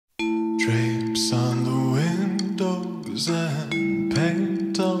Grease on the windows and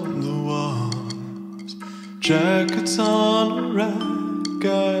paint on the walls, jackets on a rack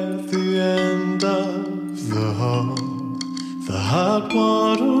at the end of the hall. The hot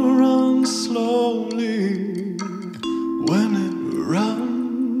water runs slowly when it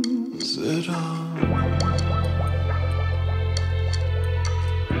runs at all.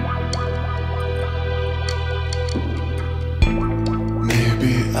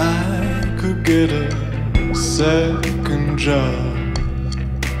 Maybe I could get a second job.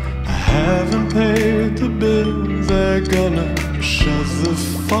 I haven't paid the bill, they're gonna shut the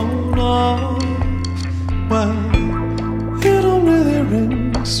phone off. Well, it don't really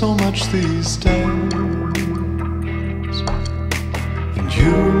ring so much these days, and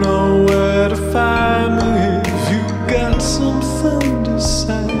you know where to find me if you got something to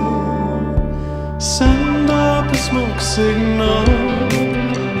say. Send up a smoke signal,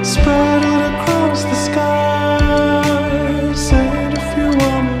 spread it across the sky. Say it if you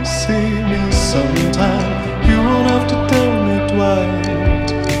wanna see me sometime. You won't have to tell me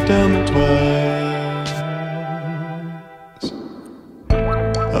twice, tell me twice.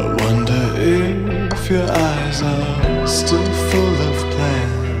 I wonder if your eyes are still full of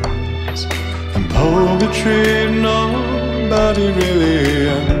plans and poetry nobody really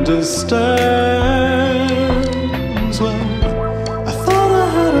understands. Well, I thought I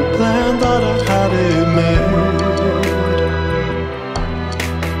had a plan, thought I had it made,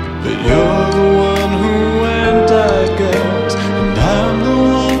 but you're the one who went, I guess, and I'm the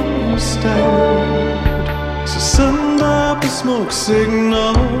one who stayed. So send up a smoke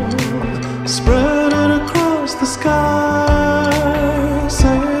signal, spread it across the sky.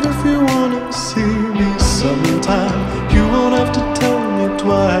 Say it if you wanna see me sometime. You won't have to tell me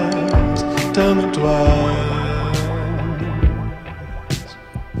twice, tell me twice.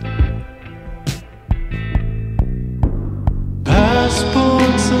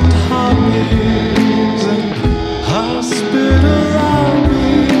 Passports and hobbies and hospital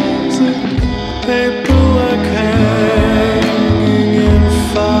lobbies and paperwork hanging in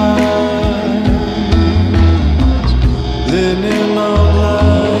files, linen on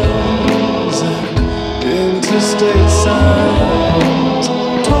lines and interstate signs,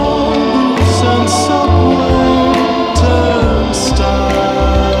 toll booths and subway turnstiles.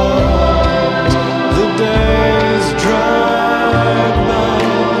 The days drag by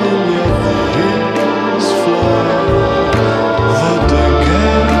and yet the years fly. The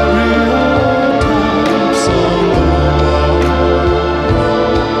daguerreotypes on the wall,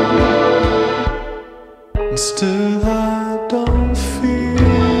 and still I don't feel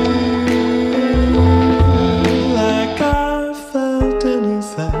like I felt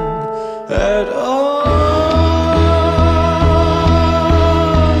anything at all.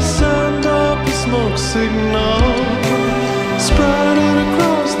 Send up a smoke signal, spread it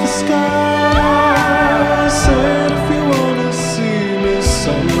across the sky. Say it if you wanna see me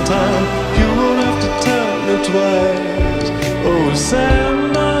sometime. You won't have to tell me twice. Oh,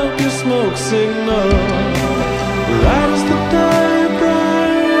 send up your smoke signal,